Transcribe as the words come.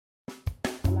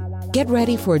Get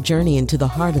ready for a journey into the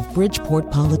heart of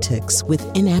Bridgeport politics with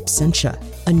In Absentia,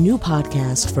 a new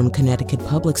podcast from Connecticut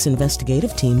Public's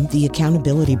investigative team, The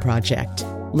Accountability Project.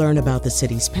 Learn about the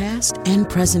city's past and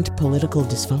present political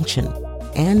dysfunction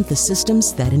and the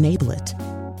systems that enable it.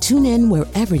 Tune in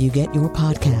wherever you get your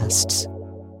podcasts.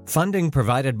 Funding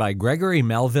provided by Gregory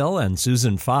Melville and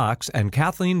Susan Fox and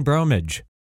Kathleen Bromage.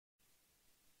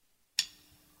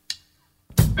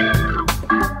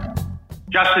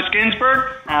 Justice Ginsburg?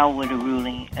 How would a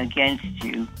ruling against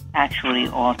you actually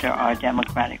alter our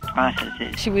democratic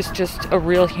processes? She was just a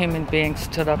real human being,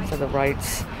 stood up for the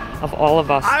rights of all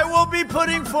of us. I will be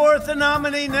putting forth a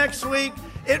nominee next week.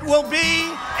 It will be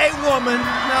a woman.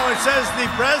 Now, it says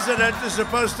the president is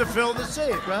supposed to fill the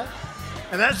seat, right?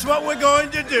 And that's what we're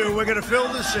going to do. We're going to fill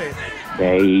the seat.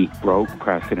 They broke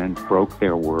precedent, broke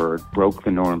their word, broke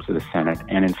the norms of the Senate,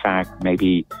 and in fact,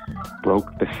 maybe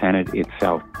broke the Senate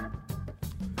itself.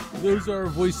 Those are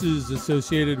voices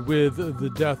associated with the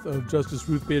death of Justice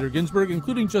Ruth Bader Ginsburg,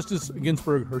 including Justice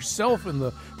Ginsburg herself in the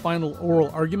final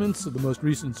oral arguments of the most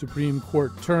recent Supreme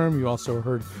Court term. You also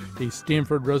heard a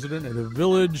Stanford resident at a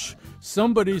village,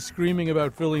 somebody screaming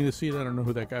about filling the seat. I don't know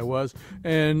who that guy was.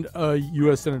 And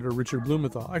U.S. Senator Richard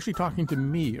Blumenthal actually talking to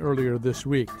me earlier this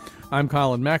week. I'm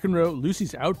Colin McEnroe.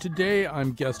 Lucy's out today.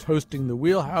 I'm guest hosting the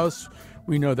Wheelhouse.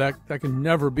 We know that can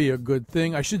never be a good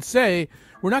thing. I should say,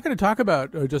 we're not going to talk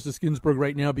about Justice Ginsburg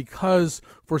right now because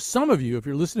for some of you, if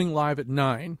you're listening live at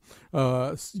 9,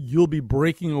 you'll be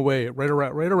breaking away right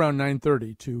around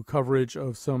 9:30 to coverage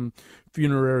of some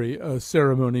funerary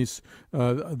ceremonies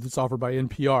that's offered by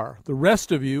NPR. The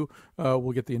rest of you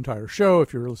will get the entire show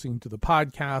if you're listening to the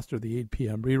podcast or the 8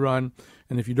 p.m. rerun.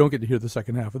 And if you don't get to hear the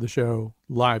second half of the show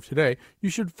live today, you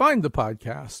should find the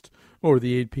podcast or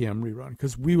the 8 p.m. rerun,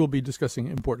 because we will be discussing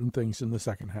important things in the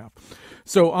second half.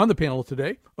 So on the panel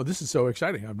today, this is so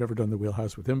exciting. I've never done the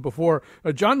Wheelhouse with him before.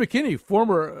 John McKinney,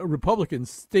 former Republican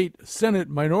State Senate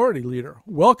Minority Leader.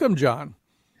 Welcome, John.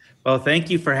 Well,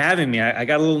 thank you for having me. I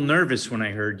got a little nervous when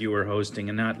I heard you were hosting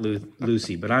and not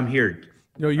Lucy, but I'm here.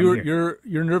 No, your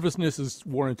nervousness is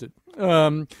warranted.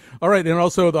 All right, and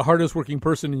also the hardest working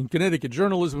person in Connecticut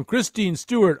journalism, Christine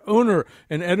Stewart, owner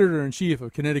and editor-in-chief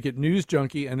of Connecticut News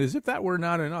Junkie, and as if that were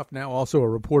not enough, now also a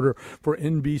reporter for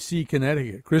NBC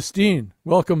Connecticut. Christine,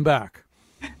 welcome back.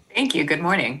 Thank you. Good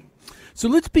morning. So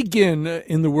let's begin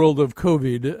in the world of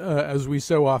COVID, as we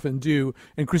so often do.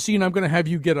 And Christine, I'm going to have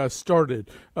you get us started.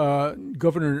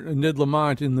 Governor Ned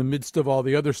Lamont, in the midst of all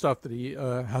the other stuff that he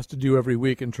has to do every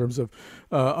week in terms of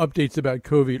updates about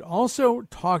COVID, also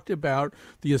talked about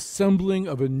the assembling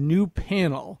of a new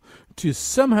panel to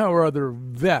somehow or other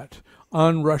vet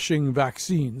on-rushing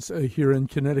vaccines here in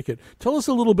Connecticut. Tell us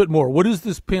a little bit more. What is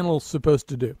this panel supposed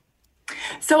to do?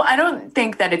 So I don't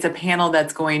think that it's a panel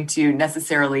that's going to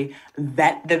necessarily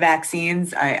vet the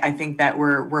vaccines. I think that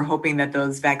we're hoping that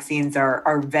those vaccines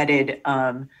are vetted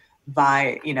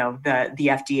by the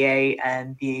FDA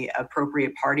and the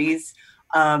appropriate parties.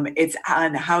 It's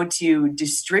on how to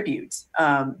distribute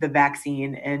the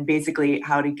vaccine and basically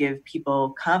how to give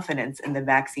people confidence in the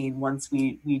vaccine once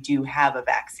we do have a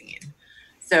vaccine.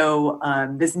 So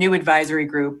this new advisory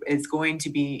group is going to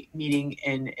be meeting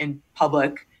in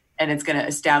public, and it's going to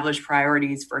establish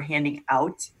priorities for handing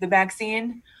out the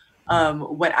vaccine.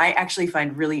 What I actually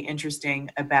find really interesting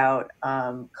about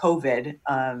COVID,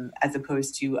 as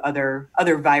opposed to other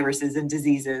viruses and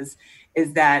diseases,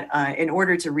 is that in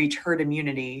order to reach herd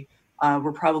immunity,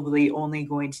 we're probably only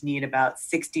going to need about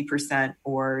 60%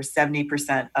 or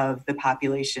 70% of the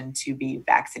population to be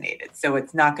vaccinated. So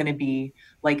it's not going to be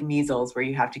like measles, where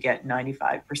you have to get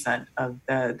 95% of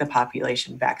the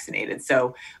population vaccinated.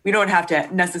 So we don't have to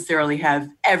necessarily have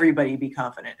everybody be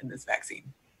confident in this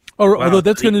vaccine. Although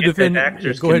that's going to defend.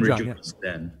 Go ahead, John.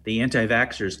 Then the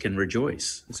anti-vaxxers can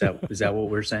rejoice. Is that what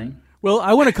we're saying? Well,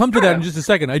 I want to come to that in just a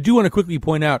second. I do want to quickly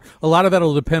point out a lot of that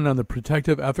will depend on the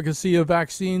protective efficacy of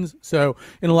vaccines. So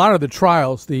in a lot of the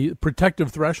trials, the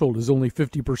protective threshold is only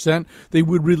 50%. They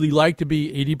would really like to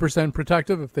be 80%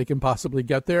 protective if they can possibly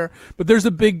get there. But there's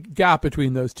a big gap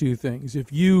between those two things.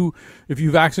 If you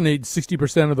vaccinate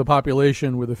 60% of the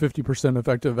population with a 50%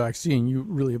 effective vaccine, you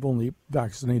really have only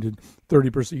vaccinated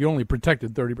 30%. You only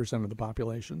protected 30% of the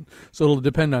population. So it'll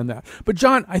depend on that. But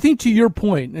John, I think to your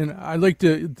point, and I'd like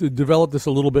to develop this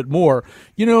a little bit more,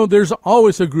 there's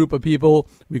always a group of people,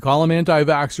 we call them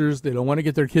anti-vaxxers. They don't want to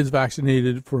get their kids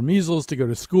vaccinated for measles to go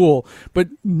to school. But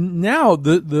now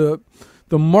the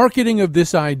the marketing of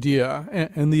this idea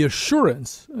and the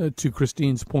assurance, to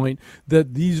Christine's point,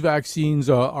 that these vaccines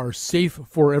are safe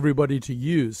for everybody to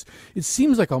use, it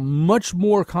seems like a much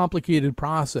more complicated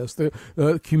process.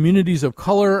 The communities of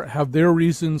color have their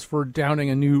reasons for downing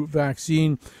a new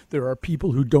vaccine. There are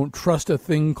people who don't trust a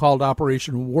thing called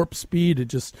Operation Warp Speed. It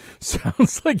just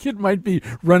sounds like it might be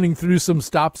running through some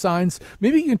stop signs.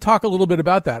 Maybe you can talk a little bit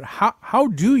about that. How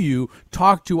do you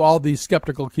talk to all these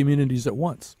skeptical communities at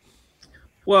once?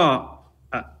 Well,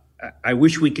 I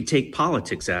wish we could take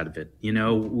politics out of it.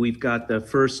 We've got the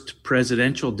first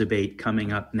presidential debate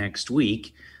coming up next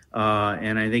week.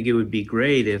 And I think it would be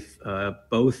great if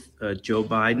both Joe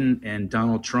Biden and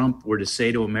Donald Trump were to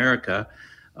say to America,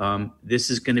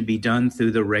 this is going to be done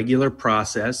through the regular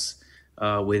process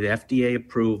with FDA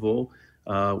approval,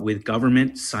 with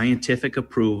government scientific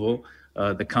approval.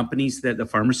 The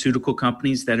pharmaceutical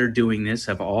companies that are doing this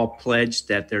have all pledged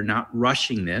that they're not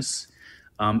rushing this.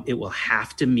 It will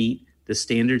have to meet the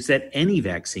standards that any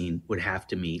vaccine would have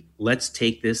to meet. Let's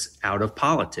take this out of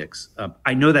politics.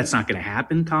 I know that's not going to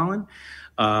happen, Colin.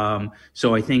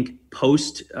 So I think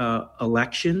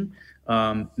post-election,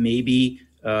 maybe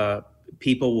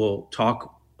people will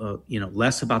talk,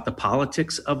 less about the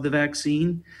politics of the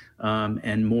vaccine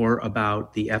and more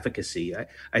about the efficacy.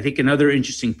 I think another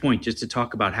interesting point, just to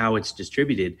talk about how it's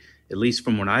distributed, at least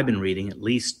from what I've been reading, at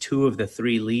least 2 of the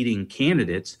 3 leading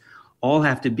candidates all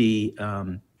have to be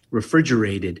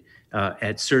refrigerated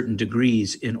at certain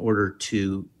degrees in order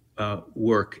to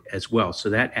work as well. So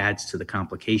that adds to the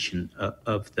complication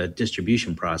of the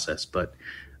distribution process. But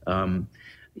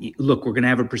look, we're going to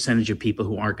have a percentage of people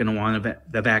who aren't going to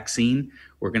want the vaccine.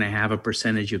 We're going to have a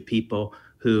percentage of people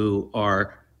who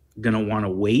are going to want to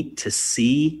wait to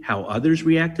see how others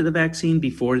react to the vaccine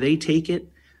before they take it.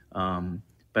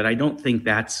 But I don't think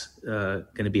that's going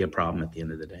to be a problem at the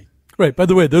end of the day. Right. By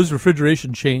the way, those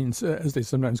refrigeration chains, as they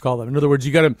sometimes call them, in other words,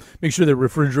 you got to make sure they're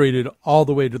refrigerated all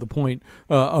the way to the point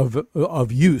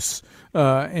of use.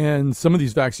 And some of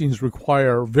these vaccines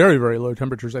require very, very low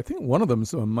temperatures. I think one of them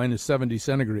is minus 70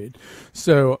 centigrade.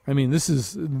 So, I mean,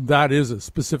 that is a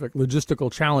specific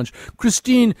logistical challenge.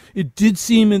 Christine, it did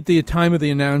seem at the time of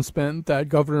the announcement that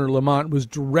Governor Lamont was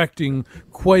directing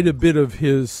quite a bit of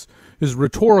his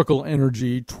rhetorical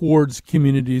energy towards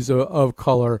communities of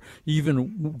color,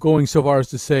 even going so far as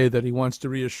to say that he wants to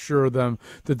reassure them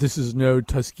that this is no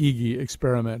Tuskegee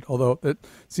experiment, although that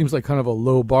seems like kind of a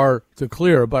low bar to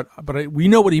clear. But we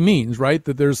know what he means, right?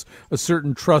 That there's a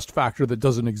certain trust factor that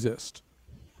doesn't exist.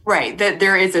 Right, that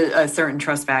there is a certain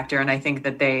trust factor, and I think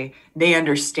that they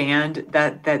understand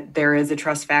that there is a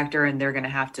trust factor, and they're going to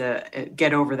have to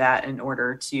get over that in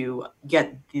order to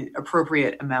get the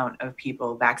appropriate amount of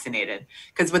people vaccinated.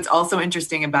 Because what's also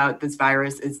interesting about this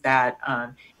virus is that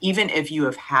even if you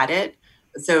have had it,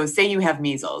 so say you have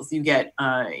measles, you get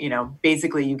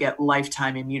basically you get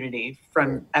lifetime immunity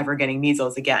from ever getting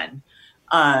measles again,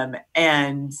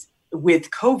 and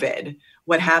with COVID,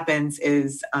 what happens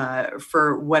is,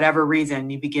 for whatever reason,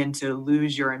 you begin to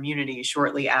lose your immunity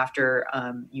shortly after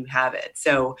you have it.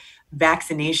 So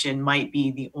vaccination might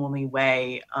be the only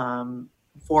way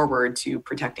forward to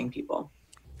protecting people.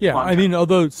 Yeah, I mean,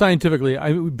 although scientifically,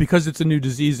 because it's a new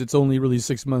disease, it's only really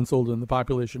 6 months old in the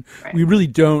population. Right. We really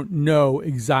don't know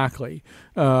exactly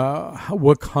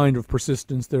what kind of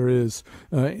persistence there is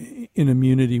in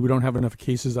immunity. We don't have enough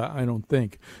cases, I don't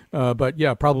think. But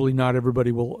yeah, probably not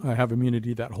everybody will have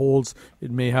immunity that holds. It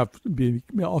may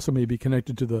be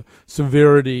connected to the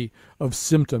severity of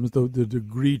symptoms, the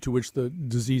degree to which the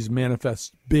disease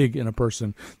manifests big in a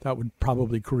person. That would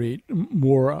probably create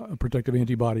more protective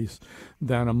antibodies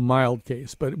than a mild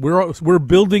case. But we're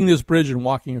building this bridge and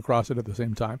walking across it at the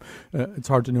same time. It's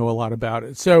hard to know a lot about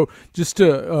it. So just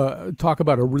to talk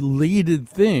about a related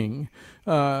thing,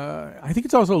 I think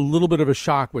it's also a little bit of a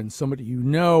shock when somebody you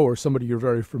know or somebody you're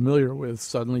very familiar with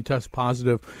suddenly tests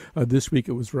positive. This week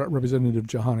it was Representative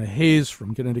Johanna Hayes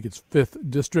from Connecticut's 5th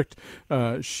District.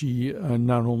 She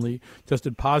not only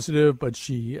tested positive, but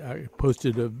she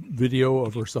posted a video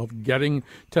of herself getting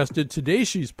tested. Today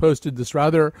she's posted this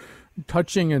rather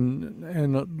touching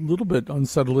and a little bit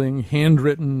unsettling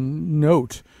handwritten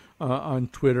note on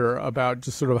Twitter about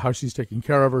just sort of how she's taking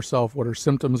care of herself, what her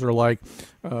symptoms are like,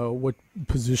 what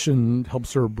position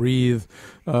helps her breathe.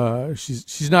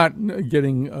 She's not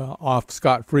getting off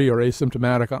scot-free or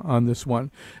asymptomatic on this one.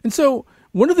 And so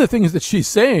one of the things that she's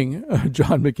saying,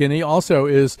 John McKinney, also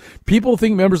is people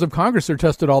think members of Congress are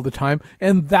tested all the time,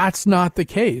 and that's not the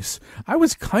case. I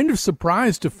was kind of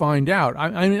surprised to find out.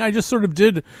 I mean, I just sort of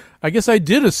did, I guess I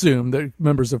did assume that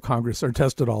members of Congress are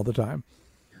tested all the time.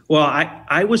 Well,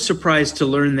 I was surprised to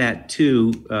learn that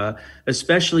too,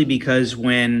 especially because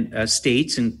when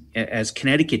states, and as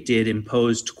Connecticut did,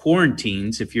 imposed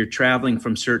quarantines, if you're traveling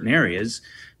from certain areas,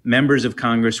 members of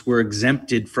Congress were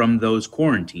exempted from those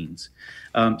quarantines.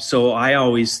 So I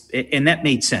always, and that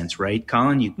made sense, right,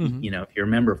 Colin? You know, if you're a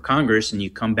member of Congress and you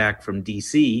come back from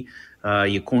D.C.,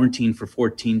 you quarantine for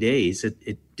 14 days.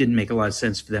 It didn't make a lot of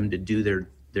sense for them to do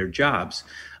their jobs.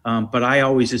 But I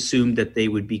always assumed that they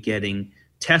would be getting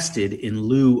tested in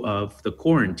lieu of the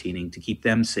quarantining to keep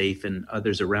them safe and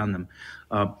others around them.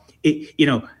 You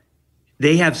know,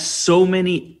 they have so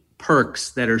many perks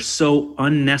that are so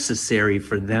unnecessary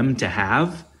for them to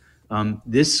have.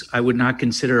 This I would not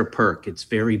consider a perk. It's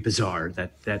very bizarre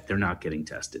that they're not getting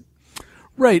tested.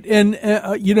 Right. And,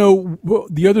 you know,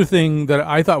 the other thing that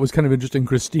I thought was kind of interesting,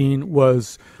 Christine,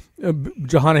 was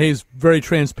Jahana Hayes, very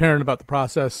transparent about the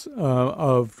process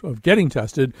of getting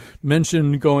tested,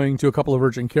 mentioned going to a couple of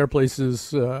urgent care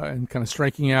places and kind of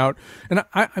striking out. And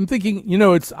I'm thinking, you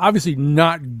know, it's obviously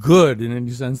not good in any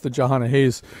sense that Jahana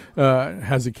Hayes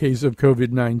has a case of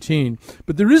COVID-19.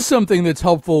 But there is something that's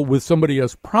helpful with somebody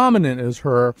as prominent as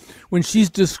her when she's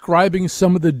describing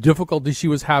some of the difficulty she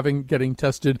was having getting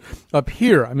tested up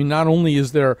here. I mean, not only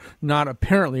is there not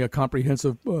apparently a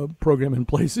comprehensive program in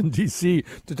place in D.C.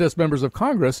 to test members of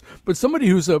Congress, but somebody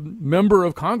who's a member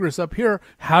of Congress up here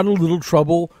had a little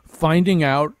trouble finding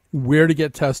out where to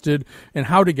get tested and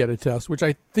how to get a test, which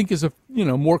I think is a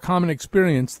more common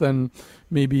experience than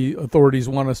maybe authorities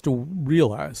want us to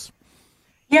realize.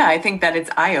 Yeah, I think that it's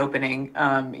eye-opening.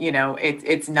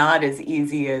 It's not as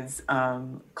easy as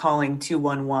calling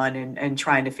 211 and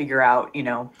trying to figure out,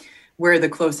 where the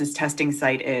closest testing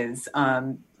site is.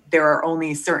 There are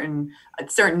only a certain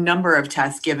number of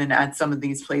tests given at some of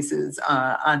these places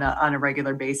on a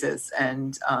regular basis.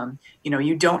 And,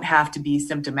 you don't have to be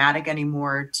symptomatic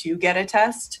anymore to get a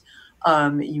test.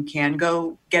 You can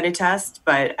go get a test,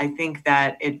 but I think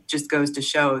that it just goes to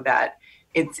show that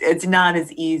it's not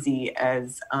as easy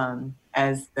as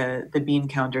the bean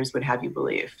counters would have you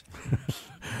believe.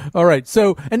 All right.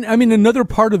 So, and I mean, another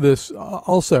part of this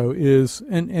also is,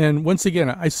 and once again,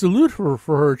 I salute her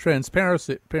for her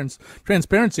transparency.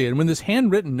 And when this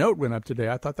handwritten note went up today,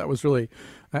 I thought that was really,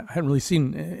 I hadn't really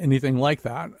seen anything like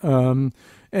that.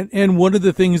 And one of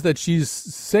the things that she's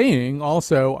saying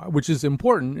also, which is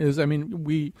important, is, I mean,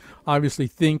 we obviously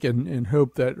think and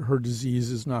hope that her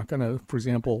disease is not going to, for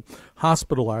example,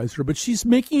 hospitalize her, but she's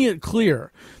making it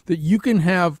clear that you can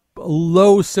have a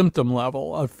low symptom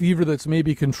level, a fever that's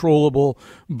maybe controllable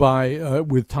by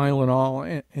with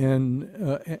Tylenol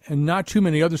and not too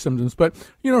many other symptoms. But,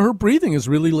 her breathing is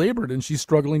really labored and she's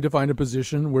struggling to find a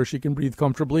position where she can breathe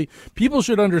comfortably. People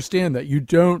should understand that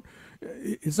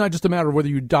it's not just a matter of whether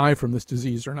you die from this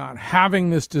disease or not. Having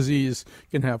this disease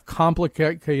can have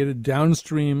complicated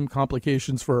downstream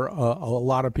complications for a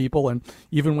lot of people. And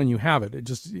even when you have it,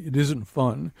 it isn't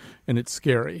fun and it's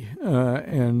scary.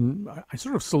 And I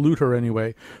sort of salute her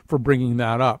anyway for bringing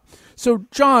that up. So,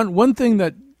 John, one thing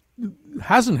that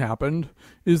hasn't happened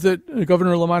is that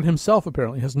Governor Lamont himself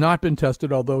apparently has not been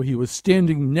tested, although he was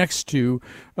standing next to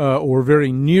or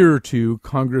very near to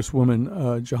Congresswoman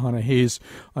Jahana Hayes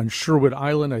on Sherwood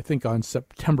Island, I think on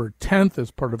September 10th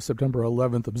as part of September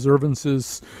 11th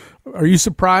observances. Are you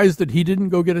surprised that he didn't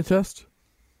go get a test?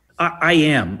 I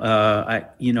am.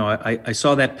 I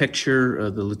saw that picture,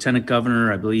 the lieutenant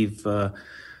governor, I believe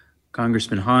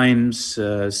Congressman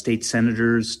Himes, state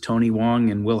senators Tony Wong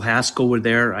and Will Haskell were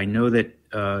there. I know that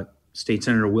State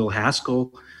Senator Will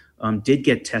Haskell did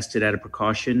get tested out of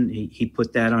precaution. He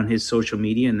put that on his social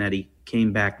media and that he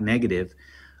came back negative.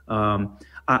 I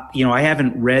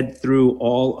haven't read through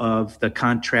all of the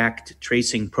contract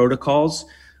tracing protocols,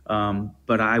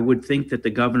 but I would think that the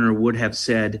governor would have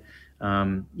said,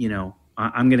 I'm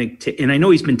going to, and I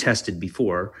know he's been tested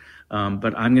before,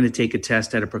 but I'm going to take a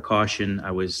test out of precaution.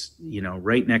 I was,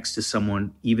 right next to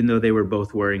someone, even though they were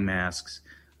both wearing masks.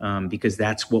 Because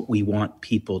that's what we want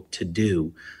people to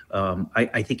do.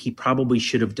 I think he probably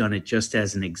should have done it just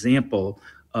as an example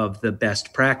of the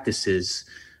best practices.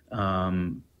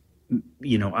 Obviously,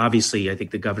 I think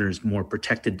the governor is more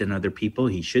protected than other people.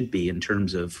 He should be in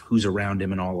terms of who's around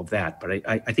him and all of that. But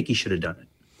I think he should have done it.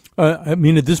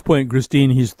 At this point, Christine,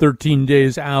 he's 13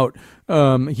 days out.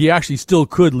 He actually still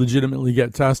could legitimately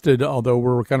get tested, although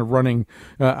we're kind of running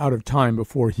out of time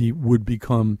before he would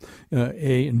become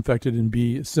A, infected, and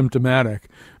B, symptomatic.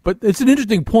 But it's an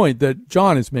interesting point that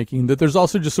John is making, that there's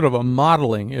also just sort of a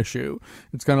modeling issue.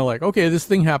 It's kind of like, okay, this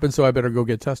thing happened, so I better go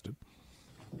get tested.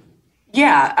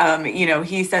 Yeah,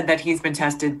 he said that he's been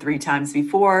tested 3 times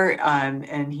before,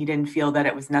 and he didn't feel that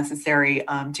it was necessary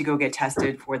to go get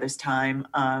tested for this time.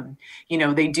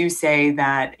 They do say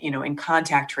that, in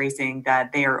contact tracing,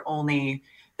 that they're only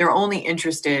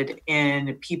interested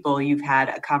in people you've had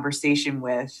a conversation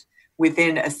with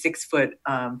within a 6-foot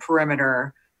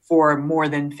perimeter for more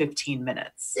than 15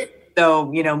 minutes. So,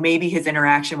 maybe his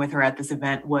interaction with her at this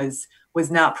event was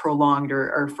not prolonged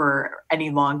or for any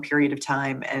long period of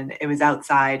time, and it was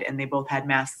outside and they both had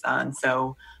masks on.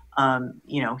 So,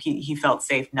 he felt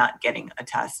safe not getting a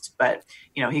test, but,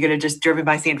 he could have just driven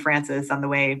by St. Francis on the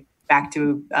way back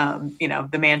to,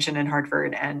 the mansion in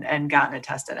Hartford and gotten a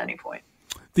test at any point.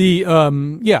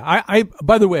 I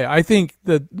by the way, I think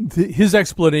that his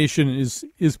explanation is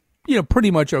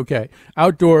pretty much okay.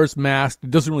 Outdoors, masked,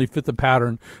 it doesn't really fit the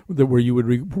pattern where you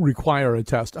would require a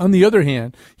test. On the other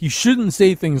hand, he shouldn't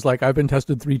say things like, I've been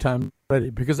tested 3 times already,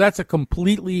 because that's a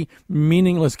completely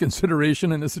meaningless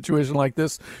consideration in a situation like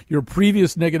this. Your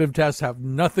previous negative tests have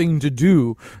nothing to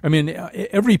do. I mean,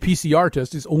 every PCR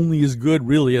test is only as good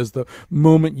really as the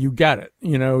moment you get it.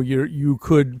 You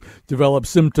could develop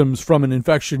symptoms from an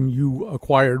infection you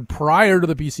acquired prior to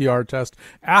the PCR test,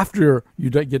 after you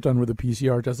get done with the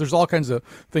PCR test. There's all kinds of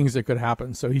things that could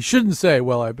happen. So he shouldn't say,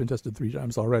 well, I've been tested 3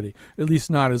 times already, at least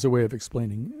not as a way of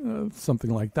explaining something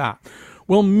like that.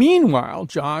 Well, meanwhile,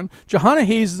 John, Jahana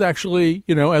Hayes is actually,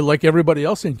 like everybody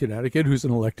else in Connecticut who's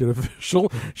an elected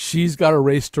official, she's got a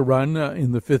race to run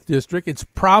in the 5th District. It's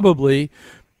probably,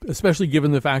 especially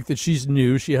given the fact that she's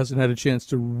new, she hasn't had a chance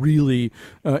to really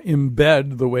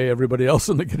embed the way everybody else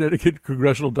in the Connecticut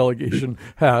congressional delegation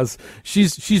has.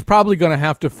 She's probably going to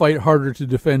have to fight harder to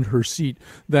defend her seat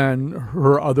than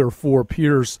her other 4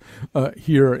 peers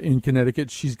here in Connecticut.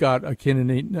 She's got a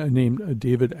candidate named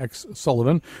David X.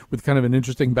 Sullivan with kind of an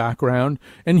interesting background,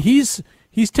 and he's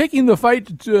taking the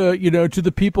fight to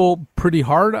the people pretty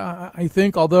hard, I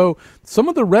think, although some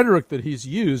of the rhetoric that he's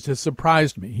used has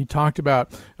surprised me. He talked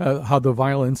about how the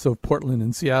violence of Portland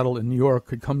and Seattle and New York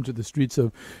could come to the streets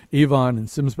of Avon and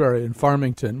Simsbury and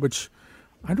Farmington, which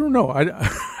I don't know.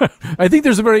 I think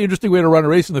there's a very interesting way to run a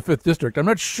race in the 5th District. I'm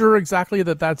not sure exactly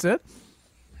that that's it.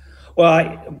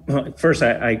 Well, first,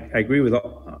 I agree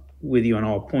with you on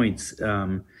all points.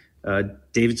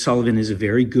 David Sullivan is a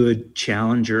very good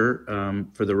challenger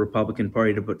for the Republican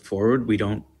Party to put forward. We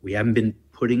haven't been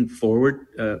putting forward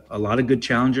a lot of good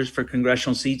challengers for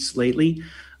congressional seats lately,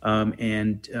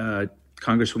 and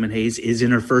Congresswoman Hayes is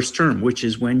in her first term, which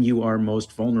is when you are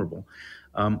most vulnerable.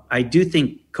 I do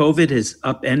think COVID has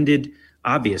upended,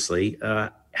 obviously,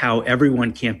 how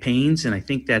everyone campaigns, and I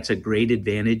think that's a great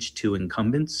advantage to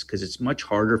incumbents, because it's much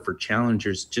harder for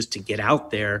challengers just to get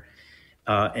out there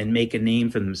and make a name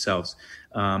for themselves.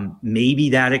 Maybe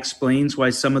that explains why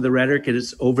some of the rhetoric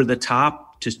is over the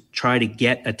top to try to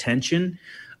get attention.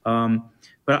 But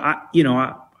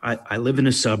I live in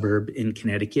a suburb in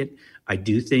Connecticut. I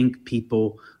do think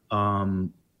people,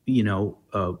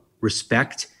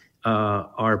 respect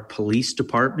our police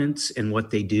departments and what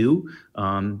they do.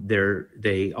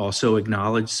 They also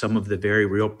acknowledge some of the very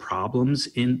real problems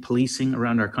in policing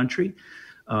around our country.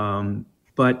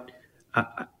 But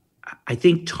I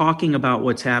think talking about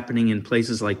what's happening in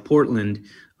places like Portland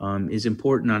is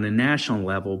important on a national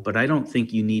level, but I don't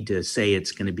think you need to say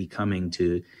it's going to be coming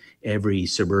to every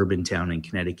suburban town in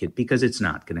Connecticut, because it's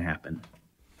not going to happen.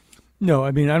 No,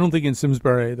 I mean, I don't think in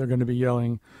Simsbury they're going to be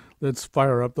yelling, let's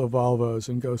fire up the Volvos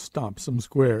and go stomp some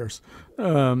squares.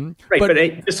 Right, but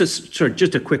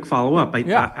just a quick follow-up. I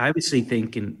obviously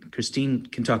think, and Christine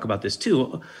can talk about this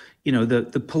too,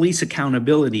 the police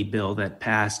accountability bill that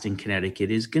passed in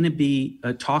Connecticut is going to be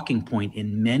a talking point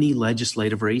in many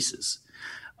legislative races.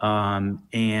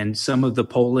 And some of the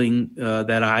polling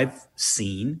that I've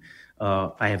seen,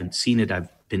 I haven't seen it,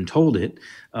 I've been told it,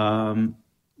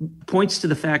 points to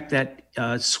the fact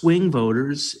that swing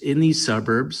voters in these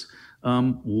suburbs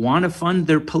want to fund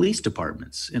their police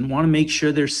departments and want to make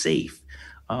sure they're safe.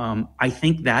 I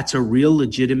think that's a real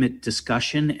legitimate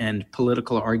discussion and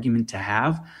political argument to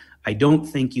have. I don't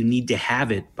think you need to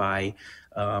have it by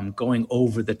going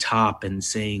over the top and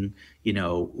saying,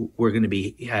 we're going to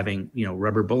be having,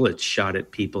 rubber bullets shot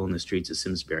at people in the streets of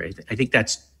Simsbury. I think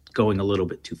that's going a little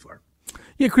bit too far.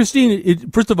 Yeah, Christine,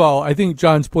 first of all, I think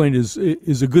John's point is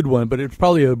a good one, but it's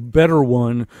probably a better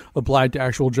one applied to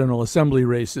actual General Assembly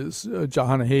races.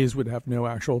 Jahana Hayes would have no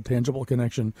actual tangible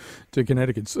connection to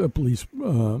Connecticut's police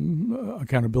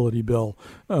accountability bill.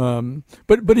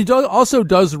 But it also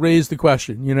does raise the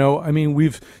question, I mean,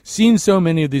 we've seen so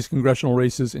many of these congressional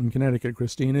races in Connecticut,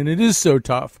 Christine, and it is so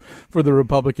tough for the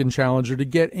Republican challenger to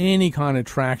get any kind of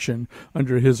traction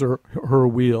under his or her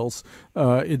wheels.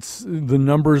 The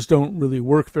numbers don't really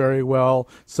work very well.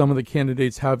 Some of the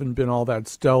candidates haven't been all that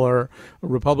stellar. A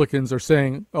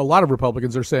lot of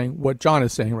Republicans are saying what John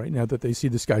is saying right now, that they see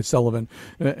this guy Sullivan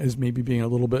as maybe being a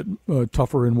little bit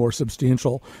tougher and more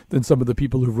substantial than some of the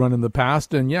people who've run in the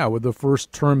past. And yeah, with the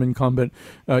first term incumbent,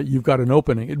 you've got an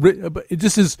opening. It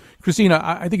just is, Christina,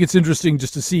 I think it's interesting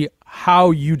just to see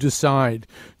how you decide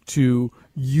to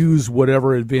use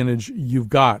whatever advantage you've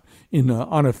got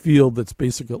on a field that's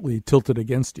basically tilted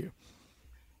against you.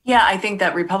 Yeah, I think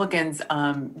that Republicans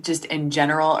just in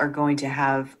general are going to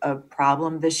have a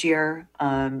problem this year,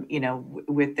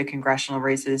 with the congressional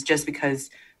races, just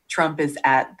because Trump is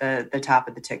at the top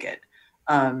of the ticket.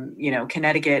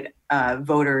 Connecticut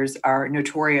voters are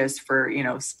notorious for,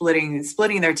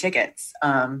 splitting their tickets,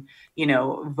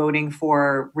 voting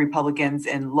for Republicans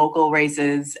in local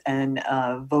races and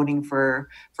voting for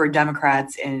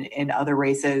Democrats in other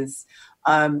races.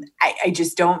 I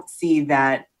just don't see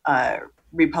that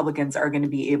Republicans are going to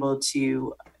be able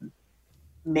to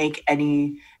make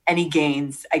any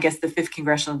gains. I guess the 5th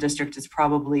congressional district is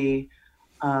probably,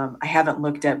 I haven't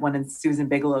looked at one of Susan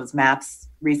Bigelow's maps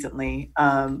recently,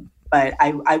 but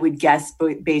I would guess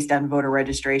based on voter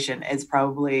registration is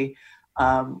probably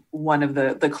one of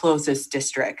the closest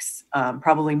districts,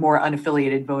 probably more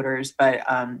unaffiliated voters, but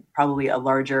probably a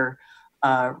larger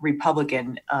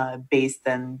Republican base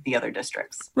than the other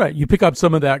districts. Right. You pick up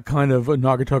some of that kind of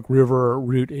Naugatuck River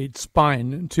Route 8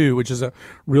 spine, too, which is a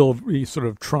real sort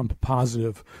of Trump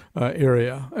positive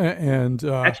area. And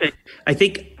actually, I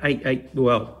think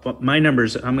my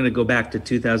numbers, I'm going to go back to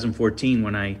 2014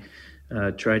 when I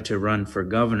tried to run for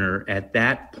governor. At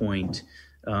that point,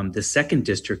 the 2nd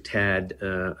district had,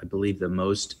 I believe, the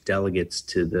most delegates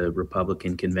to the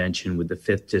Republican convention, with the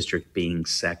 5th district being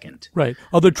second. Right.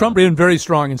 Although Trump ran very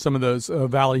strong in some of those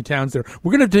valley towns there.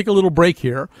 We're going to take a little break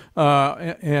here,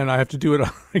 and I have to do it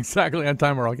exactly on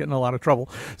time or I'll get in a lot of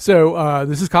trouble. So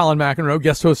this is Colin McEnroe,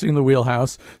 guest hosting the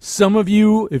Wheelhouse. Some of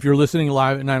you, if you're listening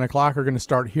live at 9 o'clock, are going to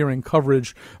start hearing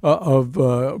coverage of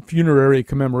funerary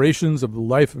commemorations of the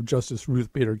life of Justice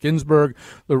Ruth Bader Ginsburg.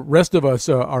 The rest of us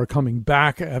are coming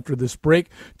back after this break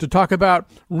to talk about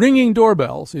ringing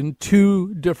doorbells in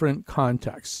 2 different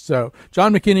contexts. So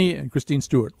John McKinney and Christine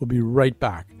Stewart will be right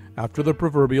back after the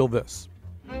proverbial this.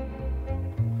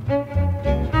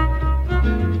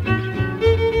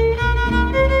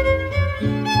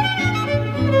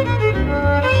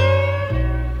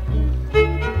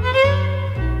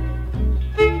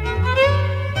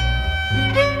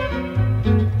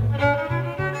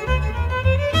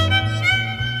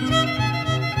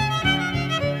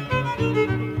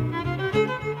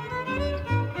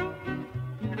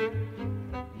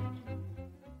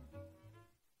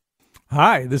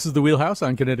 Hi, this is the Wheelhouse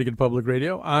on Connecticut Public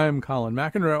Radio. I'm Colin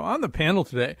McEnroe. On the panel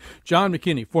today, John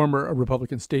McKinney, former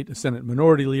Republican State Senate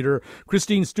Minority Leader,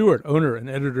 Christine Stewart, owner and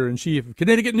editor-in-chief of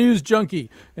Connecticut News Junkie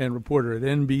and reporter at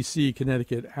NBC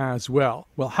Connecticut as well.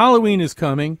 Well, Halloween is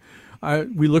coming.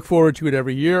 We look forward to it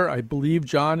every year. I believe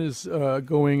John is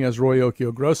going as Roy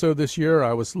Occhiogrosso this year.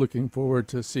 I was looking forward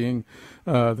to seeing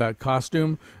that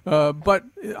costume. But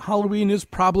Halloween is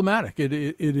problematic. It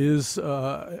is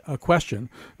a question.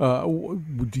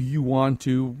 Do you want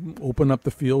to open up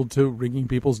the field to ringing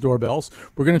people's doorbells?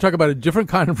 We're going to talk about a different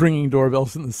kind of ringing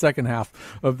doorbells in the second half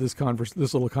of this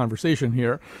little conversation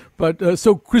here. But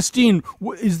so, Christine,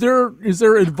 is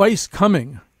there advice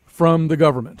coming from the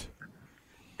government?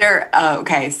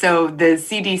 Okay, so the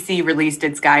CDC released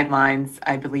its guidelines,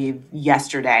 I believe,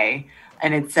 yesterday,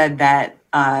 and it said that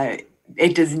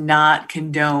it does not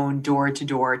condone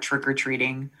door-to-door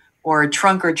trick-or-treating or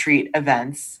trunk-or-treat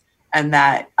events, and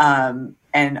that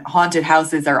and haunted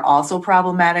houses are also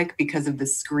problematic because of the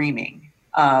screaming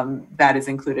that is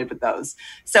included with those.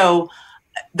 So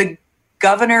the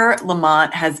Governor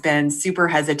Lamont has been super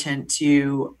hesitant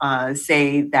to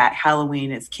say that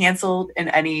Halloween is canceled in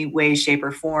any way, shape,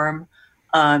 or form.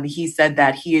 He said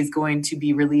that he is going to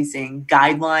be releasing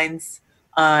guidelines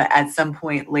at some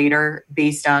point later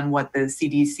based on what the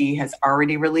CDC has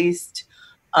already released.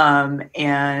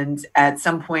 And at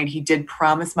some point, he did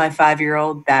promise my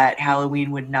 5-year-old that Halloween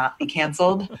would not be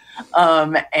canceled.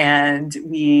 And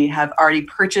we have already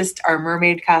purchased our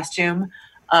mermaid costume.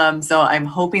 So I'm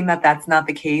hoping that that's not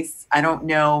the case. I don't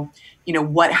know,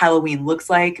 what Halloween looks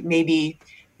like. Maybe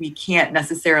we can't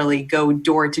necessarily go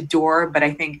door to door, but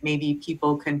I think maybe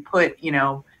people can put,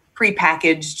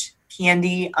 prepackaged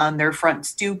candy on their front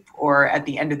stoop or at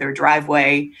the end of their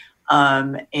driveway.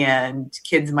 And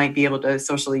kids might be able to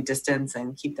socially distance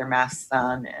and keep their masks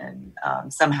on and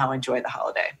somehow enjoy the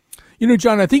holiday.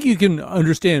 John, I think you can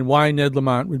understand why Ned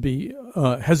Lamont would be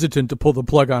hesitant to pull the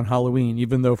plug on Halloween,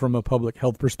 even though from a public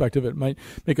health perspective it might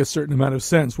make a certain amount of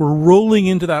sense. We're rolling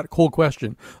into that whole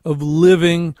question of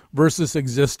living versus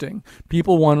existing.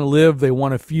 People want to live. They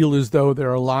want to feel as though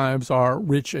their lives are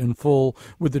rich and full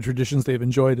with the traditions they've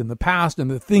enjoyed in the past and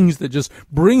the things that just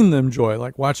bring them joy,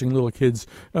 like watching little kids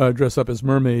dress up as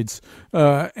mermaids.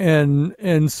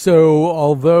 And so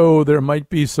although there might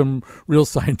be some real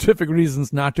scientific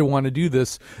reasons not to want to do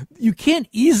this, you can't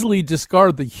easily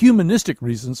discard the humanistic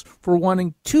reasons for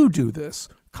wanting to do this.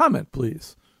 Comment,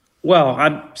 please. Well,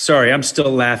 I'm sorry. I'm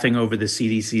still laughing over the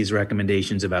CDC's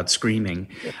recommendations about screaming.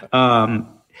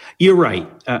 You're right.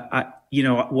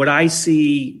 What I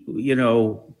see,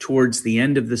 towards the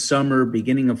end of the summer,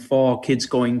 beginning of fall, kids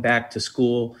going back to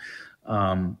school,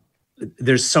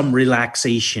 there's some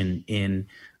relaxation in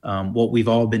what we've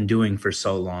all been doing for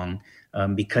so long,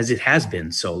 because it has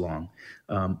been so long.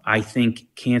 I think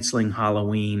canceling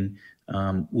Halloween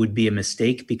would be a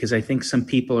mistake, because I think some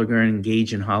people are going to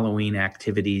engage in Halloween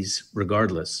activities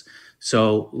regardless.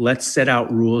 So let's set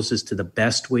out rules as to the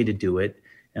best way to do it.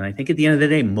 And I think at the end of the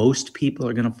day, most people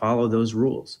are going to follow those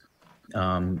rules.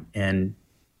 And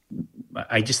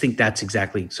I just think that's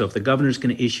exactly. So if the governor's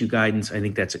going to issue guidance, I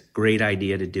think that's a great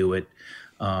idea to do it.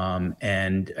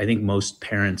 And I think most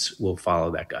parents will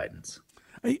follow that guidance.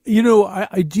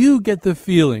 I do get the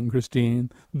feeling, Christine,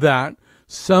 that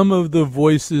some of the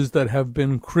voices that have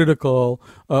been critical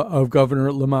of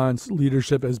Governor Lamont's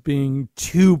leadership as being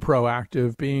too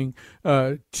proactive, being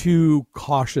too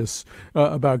cautious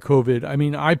about COVID. I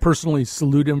mean, I personally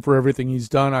salute him for everything he's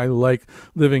done. I like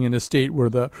living in a state where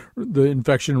the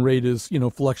infection rate is,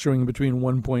 fluctuating between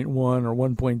 1.1 or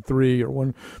 1.3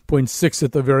 or 1.6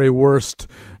 at the very worst.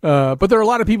 But there are a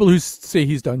lot of people who say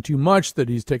he's done too much, that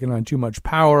he's taken on too much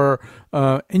power.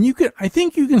 And I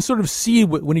think you can sort of see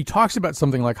when he talks about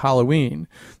something like Halloween,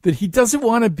 that he doesn't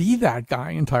want to be that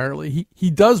guy entirely. He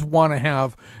does want to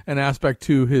have an aspect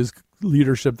to his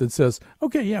leadership that says,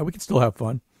 okay, yeah, we can still have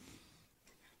fun.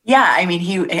 Yeah, I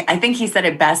mean, I think he said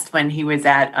it best when he was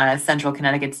at Central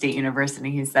Connecticut State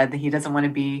University. He said that he doesn't want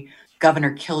to be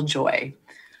Governor Killjoy.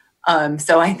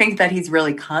 So I think that he's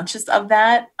really conscious of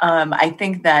that. I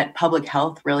think that public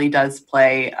health really does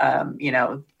play,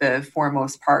 the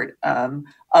foremost part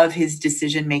of his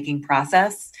decision-making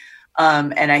process.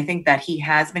 And I think that he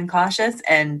has been cautious,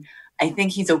 and I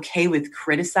think he's okay with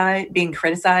being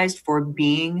criticized for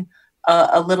being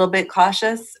a little bit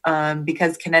cautious,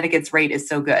 because Connecticut's rate is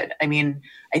so good. I mean,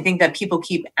 I think that people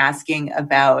keep asking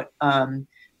about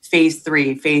phase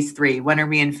three. When are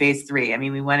we in phase 3? I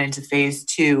mean, we went into phase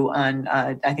 2 on,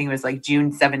 I think it was like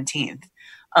June 17th.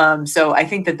 So I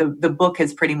think that the book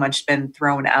has pretty much been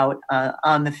thrown out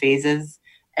on the phases.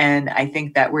 And I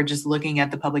think that we're just looking at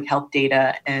the public health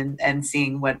data and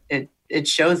seeing what it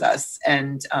shows us.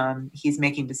 And he's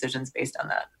making decisions based on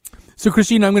that. So,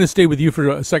 Christine, I'm going to stay with you for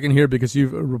a second here because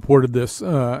you've reported this,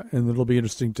 and it'll be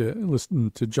interesting to listen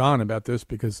to John about this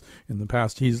because in the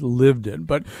past he's lived it.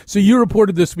 But so you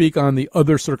reported this week on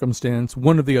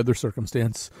one of the other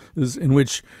circumstances in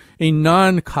which a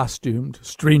non-costumed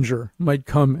stranger might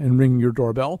come and ring your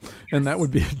doorbell, and that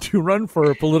would be to run for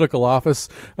a political office.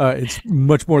 It's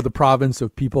much more the province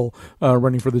of people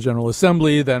running for the General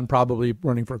Assembly than probably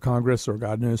running for Congress or,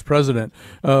 God knows, president.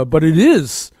 But it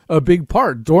is a big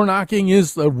part. Door knocking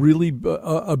is a really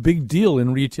a big deal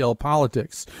in retail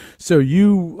politics. So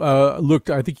you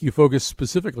I think you focused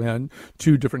specifically on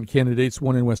two different candidates,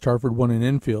 one in West Hartford, one in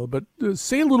Enfield. But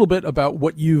say a little bit about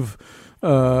what you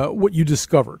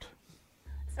discovered.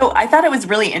 So I thought it was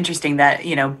really interesting that,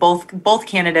 both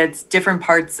candidates, different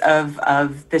parts of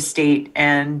the state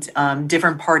and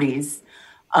different parties,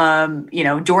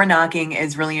 door knocking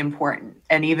is really important.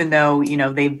 And even though,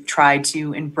 they've tried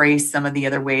to embrace some of the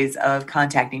other ways of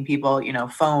contacting people,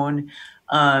 phone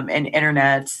and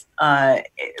internet,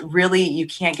 really, you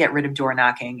can't get rid of door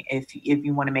knocking if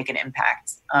you want to make an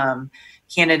impact.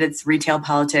 Candidates, retail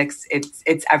politics,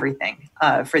 it's everything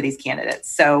for these candidates.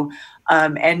 So,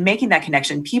 and making that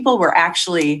connection, people were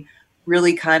actually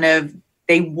really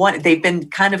they've been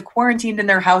kind of quarantined in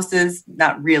their houses,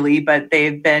 not really, but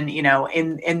they've been,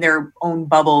 in their own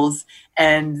bubbles,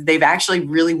 and they've actually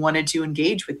really wanted to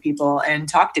engage with people and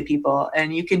talk to people.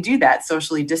 And you can do that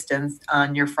socially distanced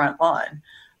on your front lawn.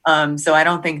 So I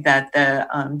don't think that the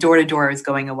door-to-door is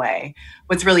going away.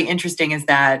 What's really interesting is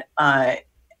that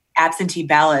absentee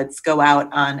ballots go out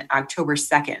on October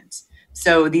 2nd.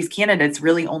 So these candidates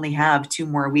really only have 2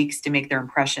 more weeks to make their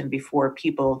impression before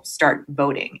people start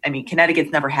voting. I mean,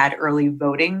 Connecticut's never had early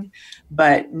voting,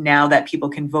 but now that people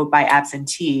can vote by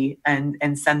absentee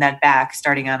and send that back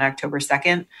starting on October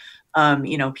 2nd,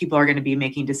 people are going to be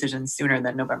making decisions sooner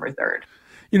than November 3rd.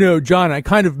 John, I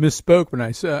kind of misspoke when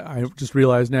I said, I just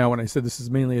realized now when I said this is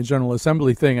mainly a General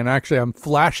Assembly thing, and actually I'm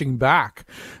flashing back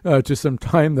to some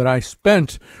time that I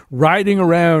spent riding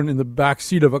around in the back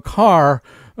seat of a car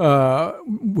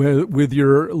with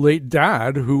your late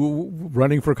dad, who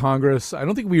running for Congress. I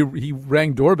don't think he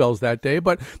rang doorbells that day,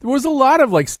 but there was a lot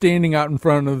of standing out in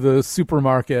front of the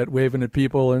supermarket, waving at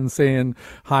people and saying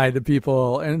hi to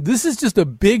people. And this is just a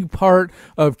big part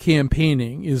of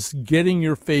campaigning, is getting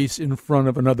your face in front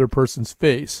of another person's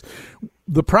face.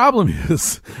 The problem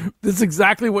is that's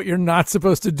exactly what you're not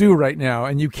supposed to do right now.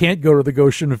 And you can't go to the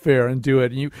Goshen Fair and do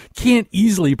it. And you can't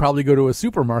easily probably go to a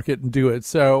supermarket and do it.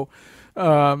 So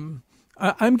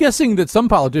I'm guessing that some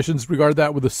politicians regard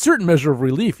that with a certain measure of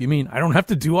relief. You mean I don't have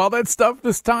to do all that stuff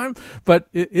this time? But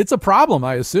it's a problem,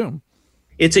 I assume.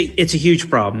 It's a huge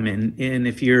problem. And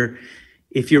if you're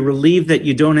relieved that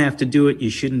you don't have to do it, you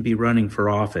shouldn't be running for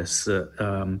office.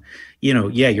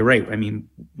 You're right. I mean,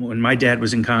 when my dad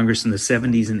was in Congress in the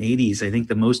 70s and 80s, I think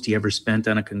the most he ever spent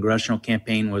on a congressional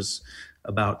campaign was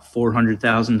about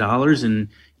 $400,000. And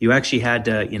you actually had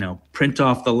to, print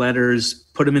off the letters,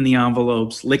 put them in the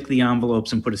envelopes, lick the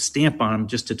envelopes, and put a stamp on them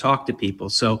just to talk to people.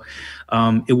 So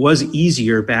it was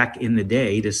easier back in the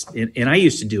day and I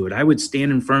used to do it. I would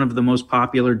stand in front of the most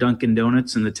popular Dunkin'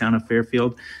 Donuts in the town of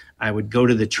Fairfield. I would go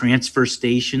to the transfer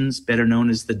stations, better known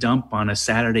as the dump, on a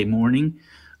Saturday morning.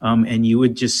 And you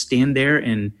would just stand there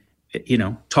and,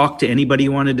 talk to anybody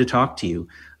who wanted to talk to you.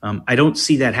 I don't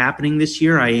see that happening this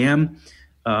year. I am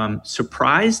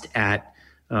surprised at,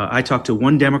 I talked to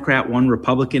one Democrat, one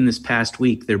Republican this past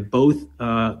week. They're both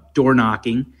door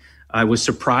knocking. I was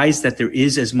surprised that there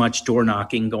is as much door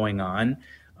knocking going on.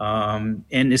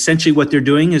 And essentially what they're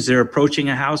doing is they're approaching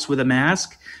a house with a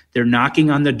mask. They're knocking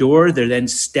on the door. They're then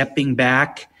stepping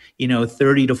back,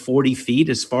 30 to 40 feet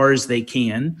as far as they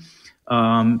can.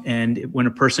 And when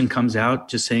a person comes out,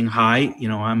 just saying, hi,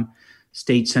 I'm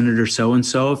State Senator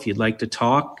so-and-so. If you'd like to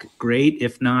talk, great.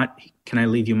 If not, can I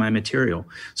leave you my material?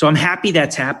 So I'm happy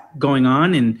that's going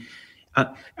on. And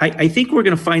I think we're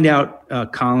going to find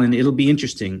out, Colin, it'll be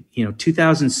interesting.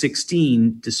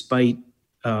 2016, despite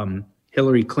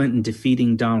Hillary Clinton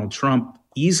defeating Donald Trump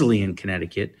easily in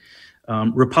Connecticut,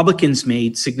 Republicans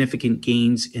made significant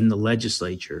gains in the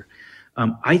legislature.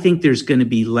 I think there's going to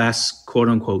be less, quote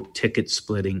unquote, ticket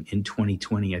splitting in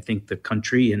 2020. I think the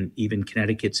country and even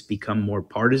Connecticut's become more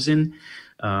partisan.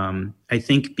 I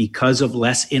think because of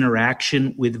less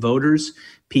interaction with voters,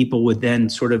 people would then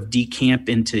sort of decamp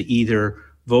into either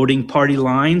voting party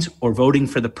lines or voting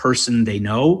for the person they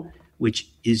know, which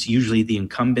is usually the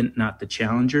incumbent, not the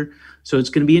challenger. So it's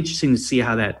going to be interesting to see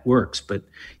how that works. But,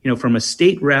 from a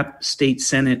state rep, state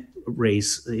Senate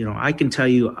race, I can tell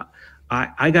you,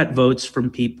 I got votes from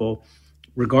people,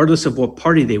 regardless of what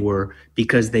party they were,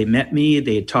 because they met me,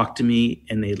 they had talked to me,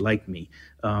 and they liked me.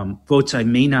 Votes I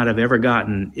may not have ever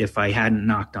gotten if I hadn't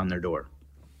knocked on their door.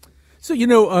 So,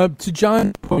 to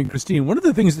John's point, Christine, one of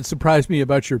the things that surprised me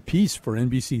about your piece for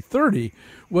NBC 30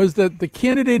 was that the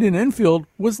candidate in Enfield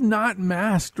was not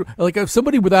masked. Like, if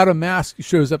somebody without a mask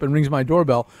shows up and rings my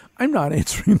doorbell, I'm not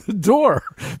answering the door.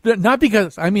 Not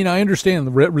because, I understand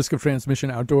the risk of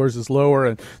transmission outdoors is lower,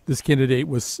 and this candidate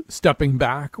was stepping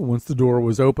back once the door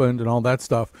was opened and all that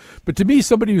stuff. But to me,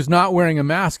 somebody who's not wearing a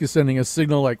mask is sending a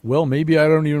signal like, well, maybe I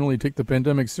don't even really take the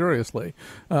pandemic seriously.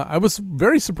 I was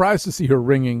very surprised to see her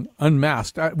ringing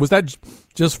unmasked. Was that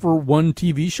just for one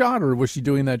TV shot, or was she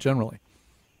doing that generally?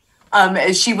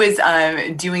 She was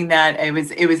doing that.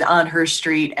 It was on her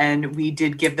street, and we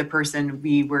did give the person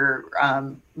we were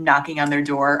knocking on their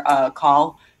door a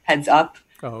call, heads up,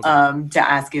 to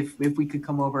ask if we could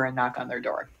come over and knock on their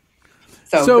door.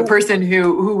 So the person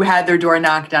who had their door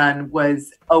knocked on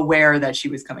was aware that she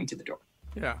was coming to the door.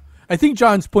 Yeah. I think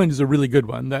John's point is a really good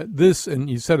one, that this, and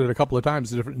you said it a couple of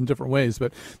times in different ways,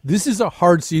 but this is a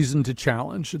hard season to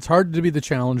challenge. It's hard to be the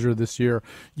challenger this year.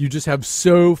 You just have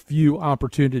so few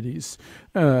opportunities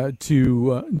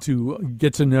to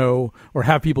get to know or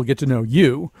have people get to know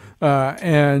you.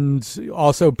 And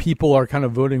also people are kind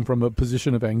of voting from a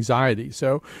position of anxiety.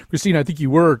 So, Christine, I think you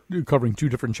were covering two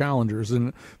different challengers,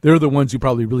 and they're the ones who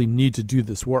probably really need to do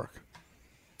this work.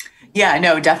 Yeah,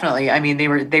 no, definitely. I mean, they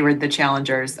were the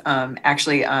challengers.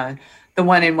 Actually, the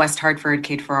one in West Hartford,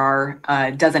 Kate Farrar,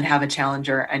 doesn't have a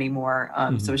challenger anymore.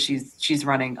 So she's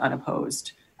running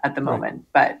unopposed at the moment.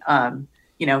 Right.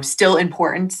 But still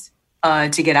important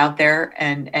to get out there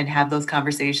and have those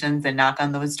conversations and knock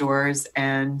on those doors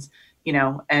and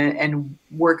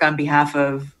work on behalf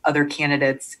of other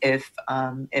candidates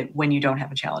when you don't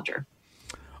have a challenger.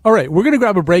 All right, we're going to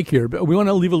grab a break here, but we want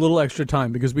to leave a little extra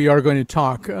time because we are going to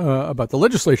talk about the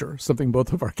legislature, something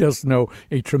both of our guests know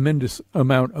a tremendous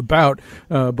amount about,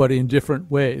 but in different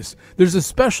ways. There's a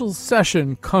special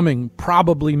session coming,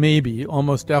 probably, maybe,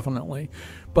 almost definitely,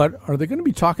 but are they going to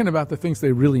be talking about the things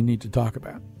they really need to talk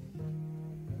about?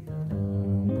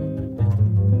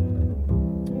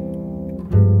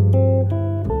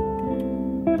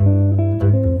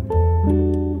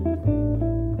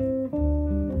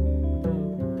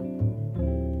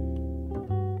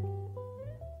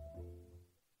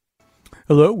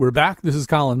 Hello, we're back. This is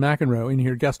Colin McEnroe in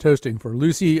here guest hosting for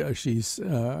Lucy. She's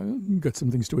got some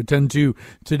things to attend to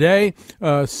today.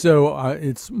 So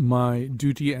it's my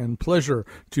duty and pleasure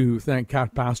to thank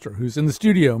Kat Pastor, who's in the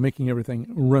studio making everything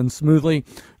run smoothly.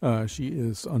 She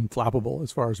is unflappable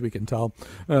as far as we can tell.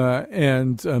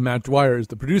 And Matt Dwyer is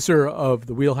the producer of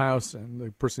the Wheelhouse and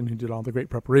the person who did all the great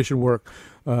preparation work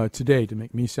today to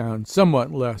make me sound somewhat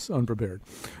less unprepared.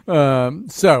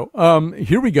 So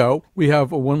here we go. We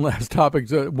have one last topic,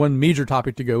 one major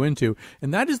topic to go into,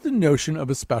 and that is the notion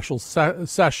of a special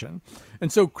session.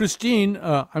 And so, Christine,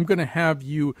 I'm going to have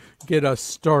you get us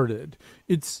started.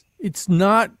 It's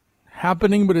not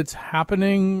happening, but it's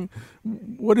happening.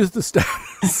 What is the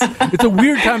status? It's a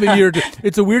weird time of year.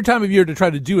 It's a weird time of year to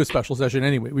try to do a special session.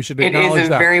 Anyway, we should acknowledge that. It is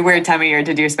a very weird time of year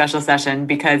to do a special session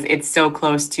because it's so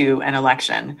close to an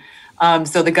election.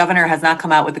 So the governor has not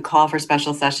come out with a call for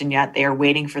special session yet. They are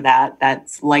waiting for that.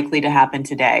 That's likely to happen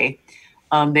today.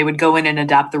 They would go in and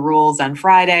adopt the rules on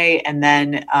Friday, and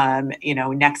then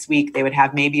next week they would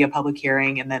have maybe a public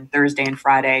hearing, and then Thursday and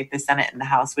Friday the Senate and the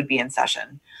House would be in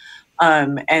session.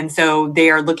 And so they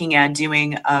are looking at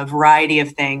doing a variety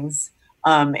of things,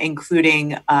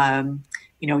 including,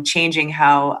 changing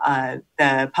how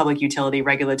the Public Utility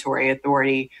Regulatory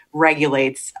Authority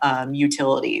regulates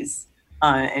utilities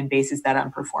and bases that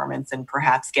on performance, and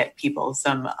perhaps get people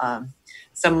some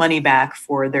money back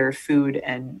for their food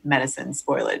and medicine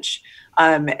spoilage.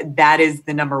 That is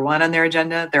the number one on their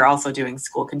agenda. They're also doing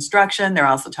school construction. They're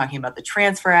also talking about the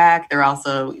Transfer Act. They're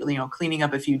also, cleaning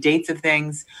up a few dates of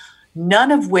things,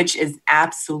 none of which is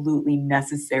absolutely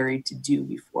necessary to do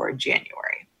before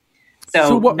January.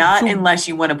 So unless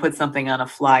you want to put something on a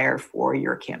flyer for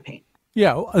your campaign.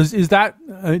 Yeah. Is that,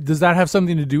 does that have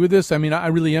something to do with this? I mean, I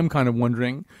really am kind of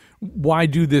wondering, why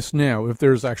do this now if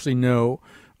there's actually no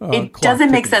it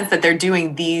doesn't make sense that they're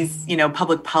doing these,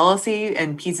 public policy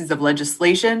and pieces of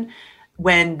legislation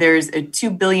when there's a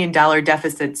 $2 billion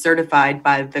deficit certified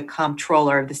by the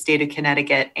comptroller of the state of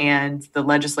Connecticut, and the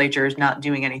legislature is not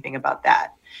doing anything about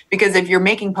that. Because if you're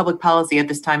making public policy at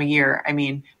this time of year, I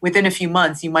mean, within a few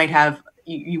months,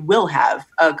 you will have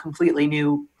a completely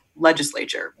new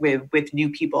legislature with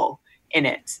new people in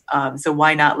it. So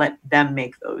why not let them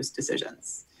make those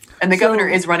decisions? And the governor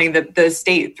is running the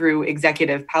state through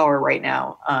executive power right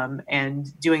now,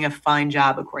 and doing a fine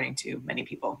job, according to many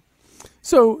people.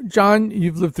 So, John,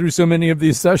 you've lived through so many of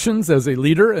these sessions as a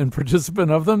leader and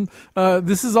participant of them.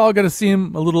 This is all going to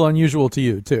seem a little unusual to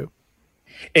you, too.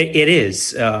 It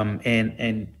is.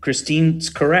 And Christine's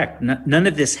correct. None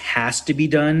of this has to be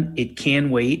done. It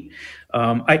can wait.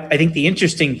 I think the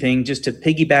interesting thing, just to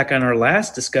piggyback on our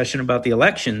last discussion about the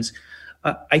elections,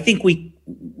 I think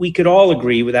we could all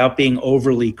agree, without being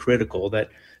overly critical, that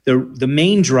the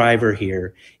main driver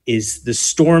here is the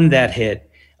storm that hit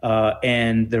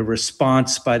and the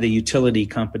response by the utility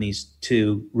companies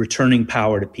to returning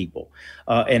power to people,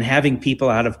 and having people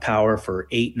out of power for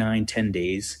 8, 9, 10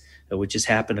 days, which has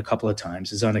happened a couple of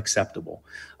times, is unacceptable.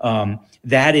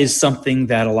 That is something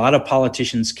that a lot of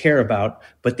politicians care about,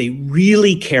 but they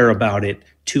really care about it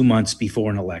 2 months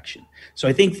before an election. So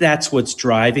I think that's what's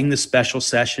driving the special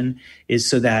session, is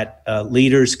so that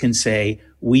leaders can say,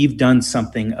 we've done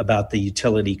something about the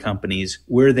utility companies.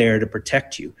 We're there to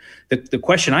protect you. The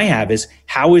question I have is,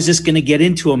 how is this going to get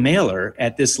into a mailer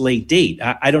at this late date?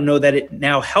 I don't know that it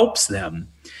now helps them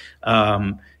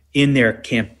in their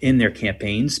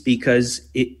campaigns, because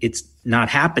it's not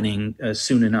happening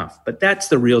soon enough. But that's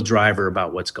the real driver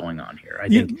about what's going on here. I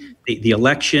think the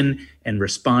election and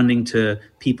responding to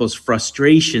people's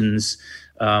frustrations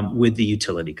with the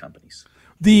utility companies.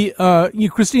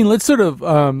 Christine, let's sort of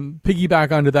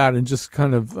piggyback onto that and just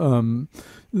kind of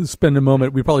spend a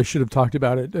moment. We probably should have talked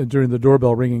about it during the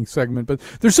doorbell ringing segment, but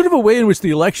there's sort of a way in which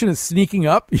the election is sneaking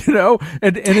up, and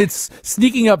it's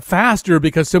sneaking up faster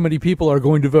because so many people are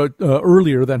going to vote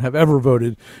earlier than have ever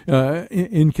voted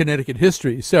in Connecticut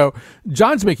history. So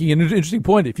John's making an interesting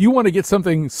point. If you want to get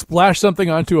splash something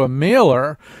onto a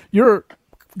mailer, you're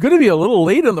going to be a little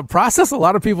late in the process. A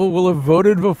lot of people will have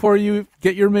voted before you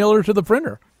get your mailer to the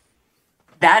printer.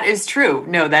 That is true.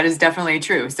 No, that is definitely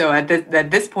true. So at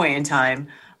this point in time,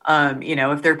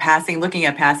 if they're looking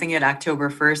at passing it October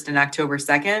 1st and October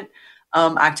 2nd,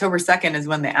 October 2nd is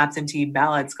when the absentee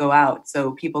ballots go out.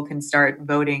 So people can start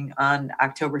voting on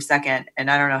October 2nd.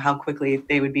 And I don't know how quickly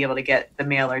they would be able to get the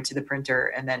mailer to the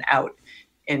printer and then out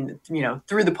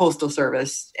through the postal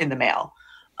service in the mail.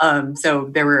 So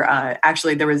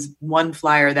there was one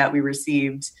flyer that we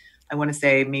received, I want to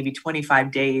say maybe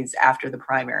 25 days after the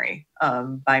primary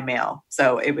by mail.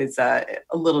 So it was a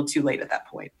little too late at that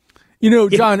point.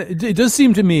 John, it does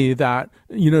seem to me that,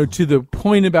 to the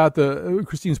point about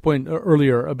Christine's point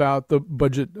earlier about the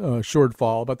budget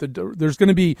shortfall, there's going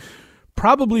to be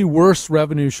probably worse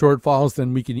revenue shortfalls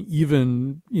than we can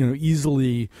even,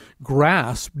 easily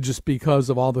grasp, just because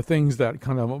of all the things that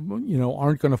kind of,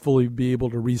 aren't going to fully be able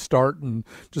to restart, and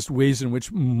just ways in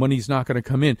which money's not going to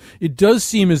come in. It does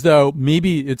seem as though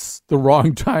maybe it's the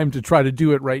wrong time to try to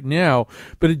do it right now,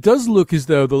 but it does look as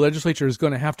though the legislature is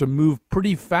going to have to move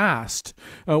pretty fast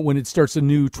when it starts a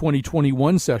new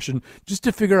 2021 session, just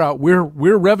to figure out where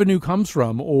revenue comes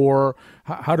from, or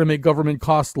how to make government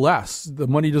cost less. The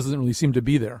money doesn't really seem to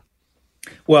be there.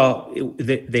 Well,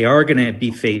 they are going to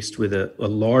be faced with a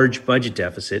large budget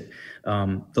deficit.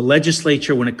 The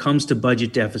legislature, when it comes to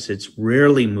budget deficits,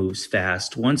 rarely moves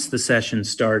fast. Once the session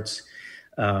starts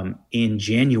in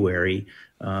January,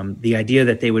 the idea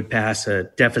that they would pass a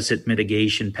deficit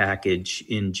mitigation package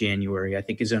in January, I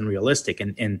think, is unrealistic.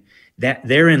 And that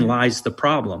therein lies the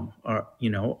problem.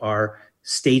 Our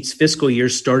state's fiscal year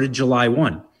started July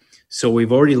 1. So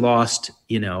we've already lost,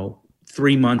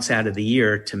 3 months out of the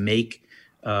year to make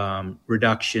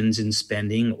reductions in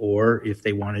spending, or if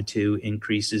they wanted to,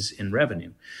 increases in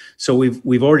revenue. So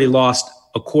we've already lost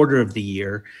a quarter of the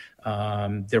year.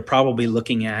 They're probably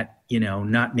looking at,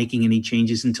 not making any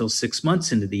changes until 6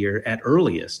 months into the year at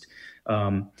earliest.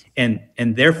 And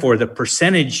therefore the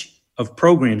percentage of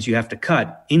programs you have to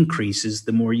cut increases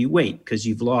the more you wait, because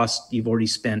you've already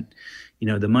spent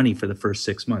the money for the first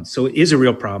 6 months. So it is a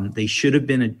real problem. They should have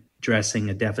been addressing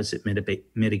a deficit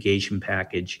mitigation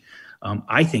package,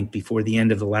 I think, before the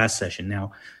end of the last session.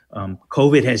 Now,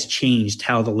 COVID has changed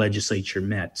how the legislature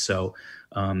met. So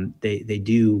they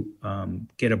do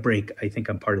get a break. I think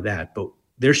I'm part of that. But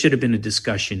there should have been a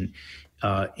discussion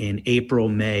in April,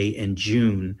 May, and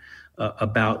June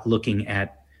about looking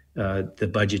at the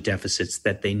budget deficits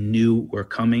that they knew were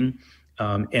coming.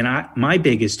 My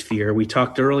biggest fear, we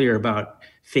talked earlier about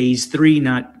phase 3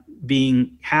 not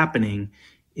happening,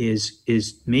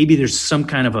 is maybe there's some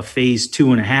kind of a phase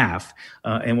 2.5.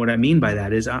 And what I mean by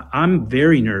that is I'm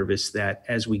very nervous that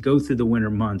as we go through the winter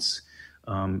months,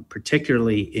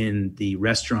 particularly in the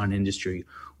restaurant industry,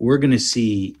 we're going to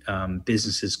see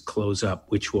businesses close up,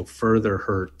 which will further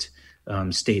hurt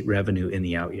state revenue in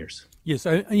the out years. Yes.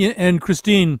 And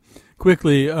Christine,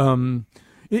 quickly,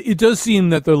 it does seem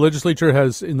that the legislature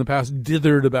has in the past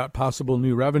dithered about possible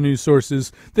new revenue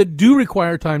sources that do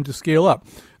require time to scale up.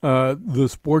 The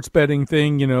sports betting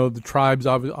thing, the tribes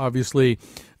obviously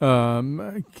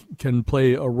can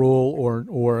play a role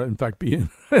or in fact be an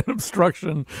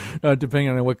obstruction, depending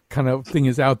on what kind of thing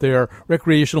is out there.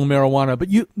 Recreational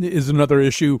marijuana, is another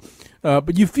issue.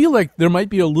 But you feel like there might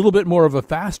be a little bit more of a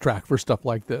fast track for stuff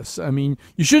like this. I mean,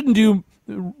 you shouldn't do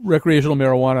recreational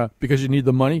marijuana because you need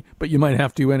the money, but you might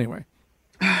have to anyway.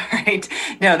 Right.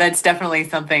 No, that's definitely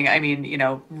something. I mean,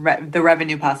 the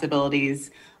revenue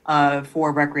possibilities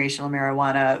for recreational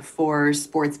marijuana, for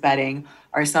sports betting,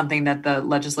 are something that the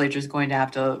legislature is going to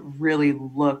have to really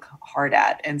look hard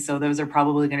at. And so those are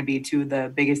probably going to be two of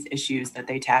the biggest issues that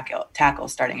they tackle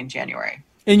starting in January.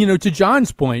 And, to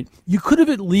John's point, you could have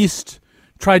at least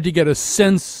tried to get a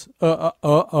sense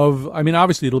of, I mean,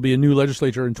 obviously it'll be a new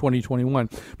legislature in 2021,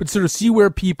 but sort of see where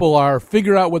people are,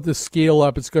 figure out what the scale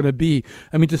up it's going to be.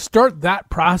 I mean, to start that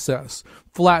process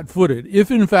flat-footed, if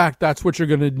in fact that's what you're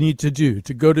going to need to do,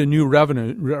 to go to new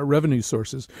revenue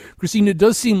sources. Christine, it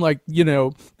does seem like,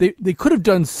 they could have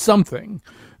done something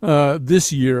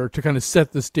this year to kind of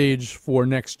set the stage for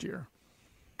next year.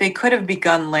 They could have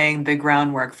begun laying the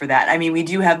groundwork for that. I mean, we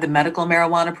do have the medical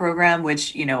marijuana program,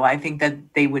 which, I think that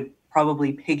they would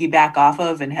probably piggyback off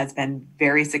of and has been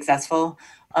very successful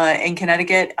in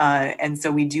Connecticut. And so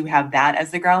we do have that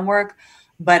as the groundwork.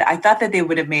 But I thought that they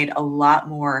would have made a lot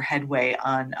more headway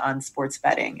on sports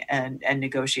betting and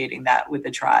negotiating that with the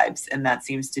tribes. And that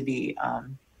seems to be,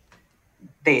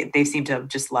 they seem to have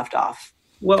just left off.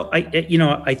 Well, I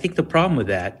think the problem with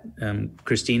that,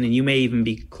 Christine, and you may even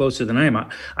be closer than I am,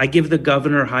 I give the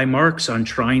governor high marks on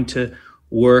trying to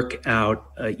work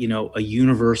out, a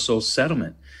universal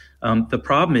settlement. The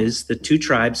problem is the two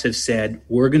tribes have said,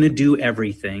 we're going to do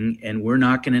everything and we're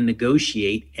not going to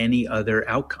negotiate any other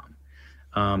outcome.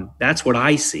 That's what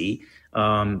I see.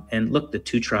 And look, the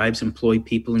two tribes employ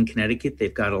people in Connecticut.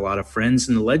 They've got a lot of friends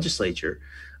in the legislature.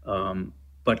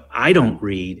 But I don't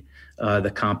read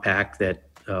the compact that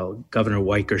Governor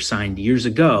Weicker signed years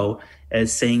ago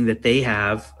as saying that they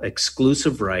have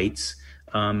exclusive rights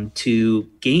to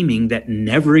gaming that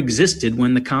never existed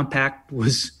when the compact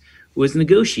was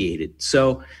negotiated.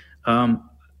 So,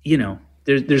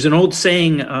 there's an old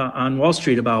saying on Wall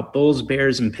Street about bulls,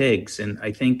 bears, and pigs, and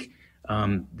I think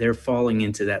they're falling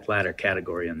into that latter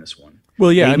category on this one.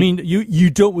 Well, yeah, I mean,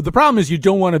 you don't. The problem is you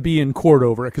don't want to be in court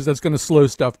over it because that's going to slow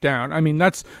stuff down. I mean,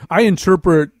 I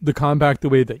interpret the compact the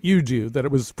way that you do. That it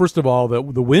was, first of all, the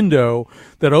window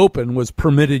that opened was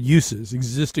permitted uses,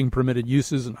 existing permitted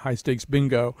uses, and high stakes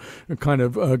bingo, kind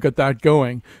of got that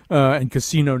going, and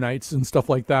casino nights and stuff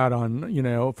like that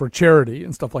on for charity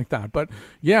and stuff like that. But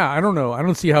yeah, I don't know. I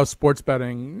don't see how sports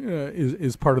betting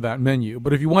is part of that menu.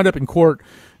 But if you wind up in court,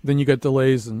 then you get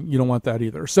delays, and you don't want that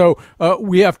either. So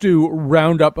we have to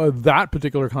round up that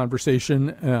particular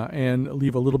conversation and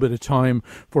leave a little bit of time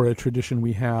for a tradition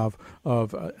we have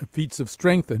of feats of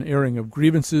strength and airing of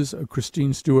grievances.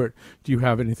 Christine Stewart, do you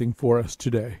have anything for us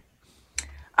today?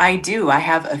 I do. I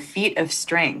have a feat of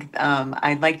strength.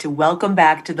 I'd like to welcome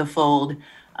back to the fold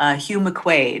Hugh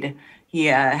McQuaid. He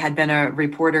had been a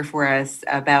reporter for us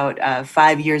about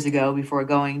 5 years ago before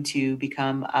going to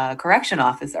become a correction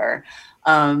officer.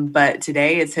 But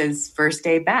today is his first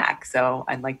day back, so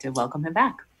I'd like to welcome him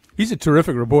back. He's a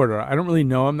terrific reporter. I don't really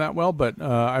know him that well, but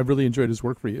I really enjoyed his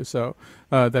work for you, so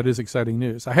that is exciting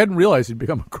news. I hadn't realized he'd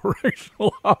become a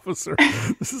correctional officer.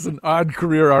 This is an odd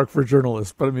career arc for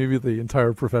journalists, but maybe the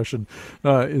entire profession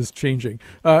is changing.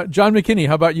 John McKinney,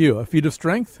 how about you? A feat of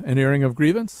strength, an airing of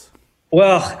grievance?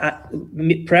 Well,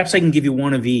 perhaps I can give you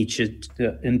one of each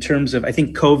in terms of, I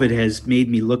think COVID has made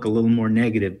me look a little more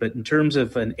negative, but in terms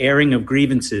of an airing of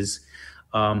grievances,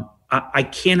 I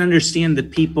can't understand the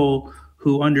people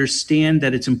who understand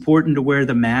that it's important to wear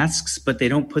the masks, but they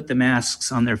don't put the masks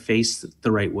on their face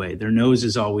the right way. Their nose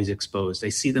is always exposed. I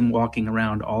see them walking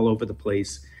around all over the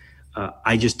place.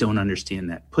 I just don't understand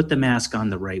that. Put the mask on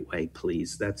the right way,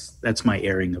 please. That's my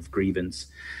airing of grievance.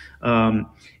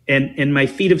 And my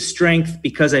feat of strength,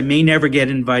 because I may never get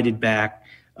invited back,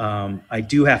 I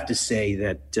do have to say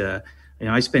that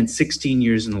I spent 16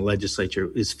 years in the legislature.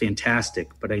 It was fantastic,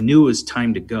 but I knew it was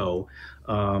time to go.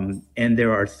 And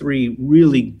there are three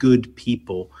really good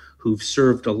people who've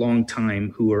served a long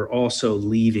time who are also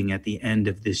leaving at the end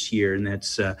of this year, and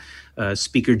that's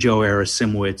Speaker Joe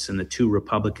Arasimowicz and the two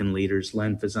Republican leaders,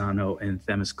 Len Fasano and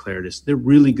Themis Claridis. They're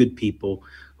really good people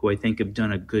who I think have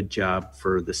done a good job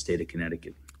for the state of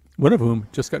Connecticut. One of whom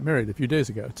just got married a few days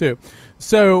ago, too.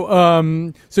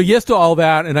 So yes to all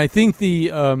that, and I think the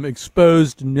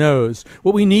exposed nose.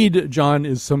 What we need, John,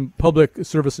 is some public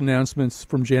service announcements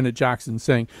from Janet Jackson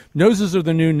saying, noses are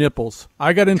the new nipples.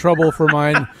 I got in trouble for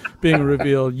mine being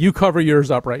revealed. You cover yours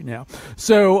up right now.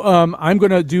 So I'm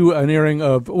going to do an airing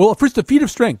of, well, first, a feat of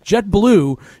strength.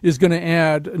 JetBlue is going to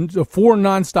add 4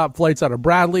 nonstop flights out of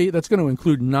Bradley. That's going to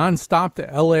include nonstop to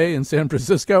L.A. and San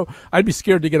Francisco. I'd be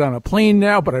scared to get on a plane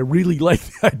now, but I really like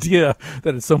the idea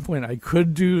that at some point I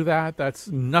could do that. That's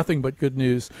nothing but good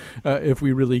news if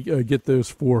we really get those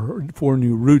four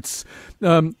new routes.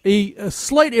 A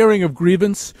slight airing of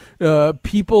grievance.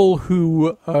 People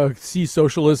who see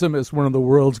socialism as one of the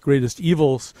world's greatest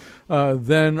evils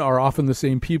then are often the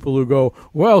same people who go,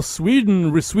 well,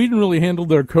 Sweden really handled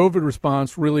their COVID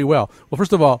response really well. Well,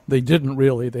 first of all, they didn't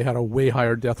really. They had a way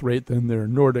higher death rate than their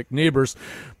Nordic neighbors.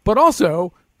 But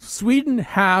also, Sweden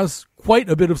has quite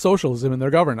a bit of socialism in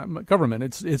their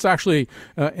government. It's actually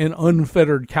an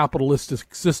unfettered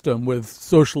capitalistic system with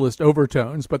socialist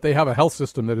overtones, but they have a health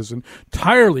system that is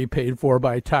entirely paid for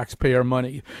by taxpayer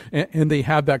money, and they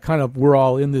have that kind of we're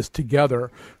all in this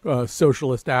together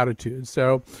socialist attitude.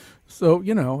 So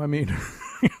I mean.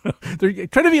 They're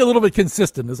trying to be a little bit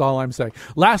consistent is all I'm saying.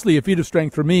 Lastly, a feat of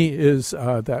strength for me is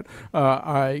that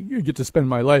I get to spend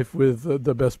my life with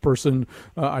the best person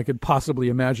I could possibly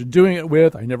imagine doing it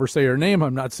with. I never say her name.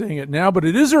 I'm not saying it now, but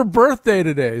it is her birthday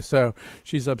today. So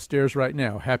she's upstairs right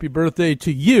now. Happy birthday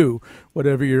to you,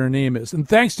 whatever your name is. And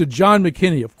thanks to John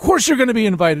McKinney. Of course you're going to be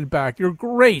invited back. You're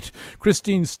great.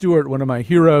 Christine Stewart, one of my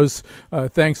heroes.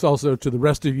 Thanks also to the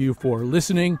rest of you for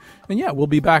listening. And yeah, we'll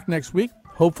be back next week.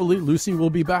 Hopefully, Lucy will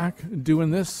be back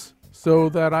doing this so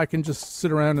that I can just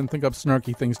sit around and think up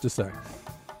snarky things to say.